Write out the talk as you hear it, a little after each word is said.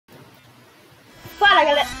Fala,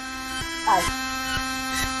 galera. Ai.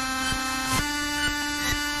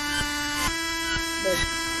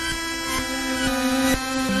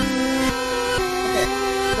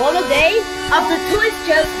 On the day of the two is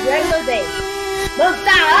just regular day. Mano,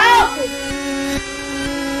 tá alto!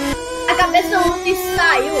 A cabeça do Luke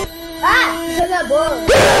saiu. Ah, coisa boa.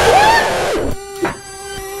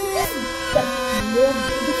 Meu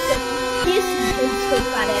Deus do céu, esse mistake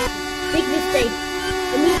parece. Big mistake.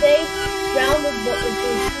 A new day round the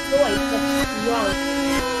choice that's wrong.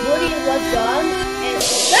 Woody was gone and...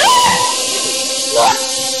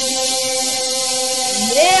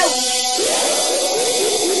 Meu!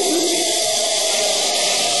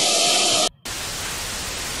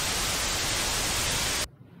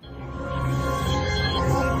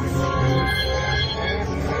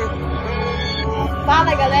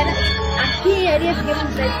 Fala, galera, aqui é Elias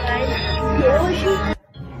Games e hoje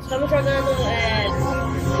estamos jogando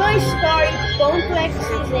Toy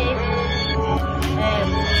Story.exe,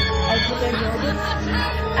 é o primeiro jogo.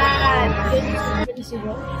 Esse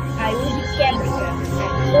jogo, aí o de quebra,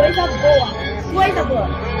 coisa boa,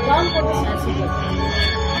 vamos começar esse jogo.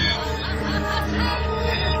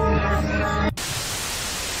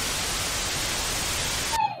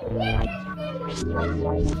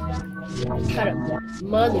 Cara,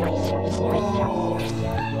 mano,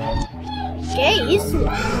 que isso?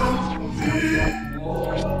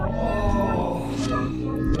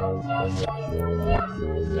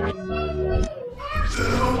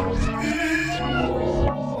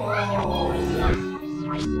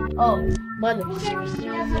 Oh, mano.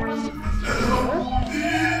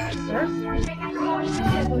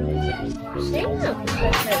 Sei não.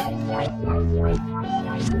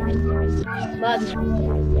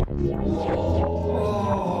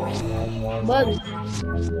 Mano.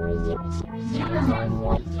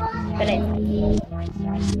 Peraí.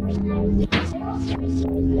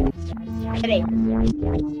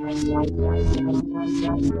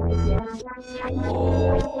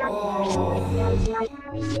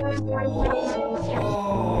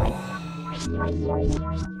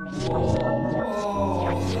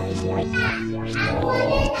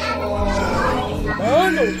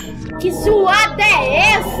 Mano, que zoada é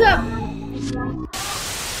essa?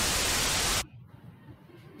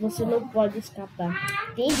 Você não pode escapar.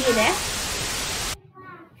 Entendi, né?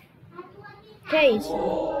 Que é isso?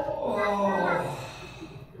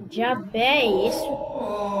 Diabo é isso?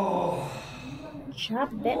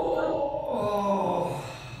 Diabo.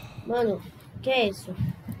 Mano, que é isso?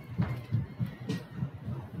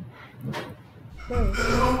 Mano.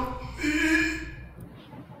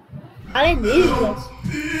 Alienígenas?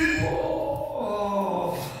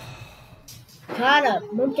 Cara,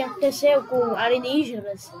 mano, o que aconteceu com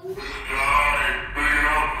alienígenas?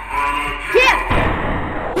 Que?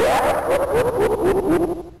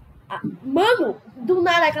 Mano, do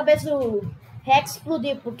nada a cabeça do Rex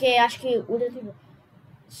explodiu, porque acho que o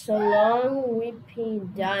Solon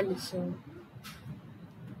Whipping Dinosaur.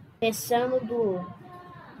 Pensando do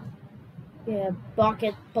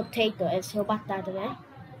Pocket Potato, esse é o batata, né?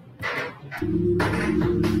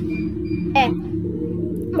 É.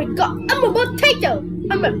 Oh my god, I'm a potato!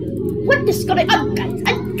 What is going on, guys?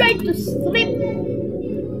 I'm trying to sleep!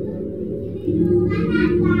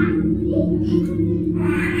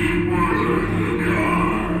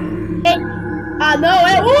 Não,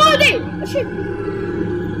 é Woody!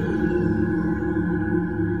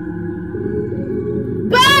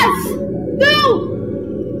 Buzz! Não!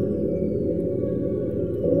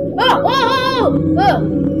 Oh, não! Não!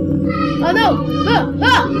 Mano!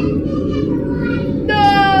 Que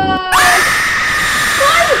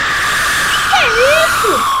é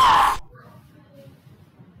isso?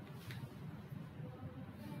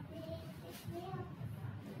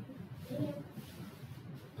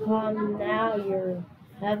 Now you're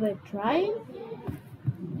have a try?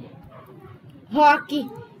 Rocky!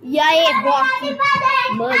 E aí, Rocky?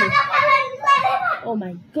 Mano! Oh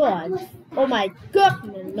my god! Oh my god,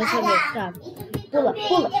 mano! Mas tá.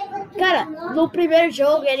 Pula! Cara, no primeiro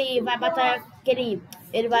jogo ele vai matar aquele.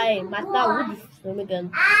 Ele vai matar o Woody, se não me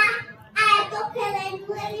engano. Eu tô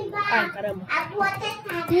querendo ele. Ai, caramba!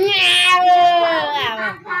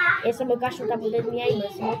 Esse é meu cachorro, tá mordendo minha irmã,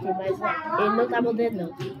 se motivo, mas ele não tá mordendo, não.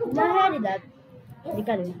 Na realidade,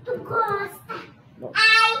 brincadeira. Tu gosta?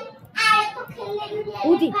 Ai, eu tô querendo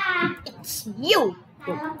Woody, it's you!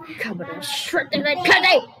 Cabra, short and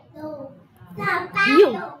cutting!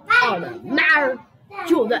 You are the mayor!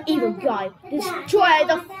 You're the evil guy! Destroy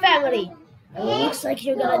the family! It looks like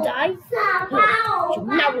you're gonna die! So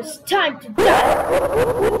now it's time to die!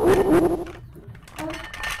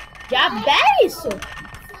 Já é isso?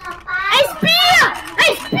 É espinha!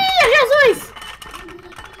 É espinha, Jesus!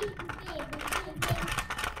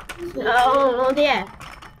 Onde é?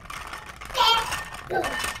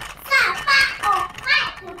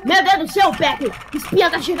 Meu Deus do céu, Pepe! Espinha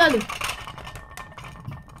tá chegando!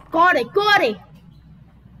 Corre, corre!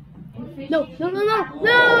 Não, não, não, não!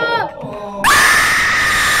 Não!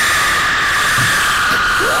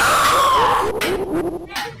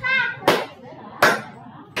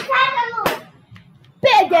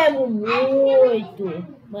 Perdemos muito!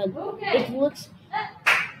 Mano, it looks...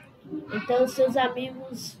 Então seus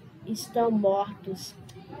amigos estão mortos.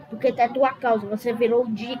 Porque tá tua causa, você virou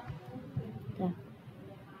o Dick. Tá.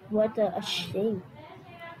 What a shame.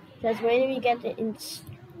 Just when we get in...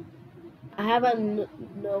 I have no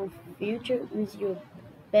future with you,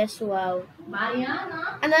 pessoal.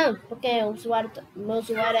 Mariana. Ah não, porque meu usuário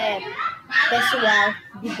é pessoal,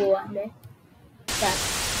 de boa, né? Tá.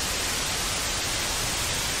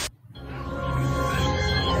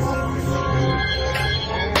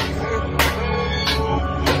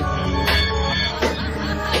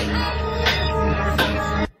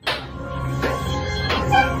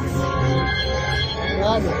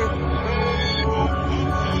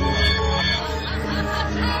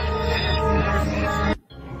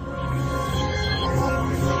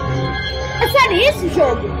 É sério isso,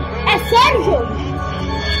 jogo? É sério, jogo?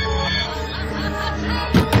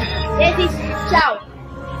 Tchau.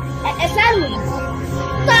 É sério?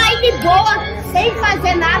 Tá aí de boa, sem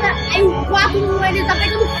fazer nada, aí o quarto ele tá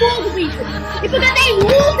pegando fogo, bicho. E porque tem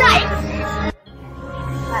luta aí.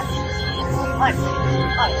 Olha.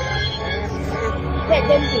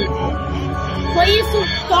 Perdemos tudo. Foi isso,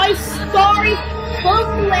 Toy Story.exe.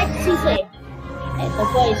 Então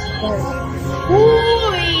foi isso.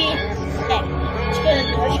 Fui!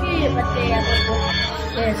 Acho que vai ter a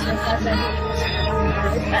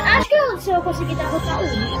acho que se eu conseguir derrotar um.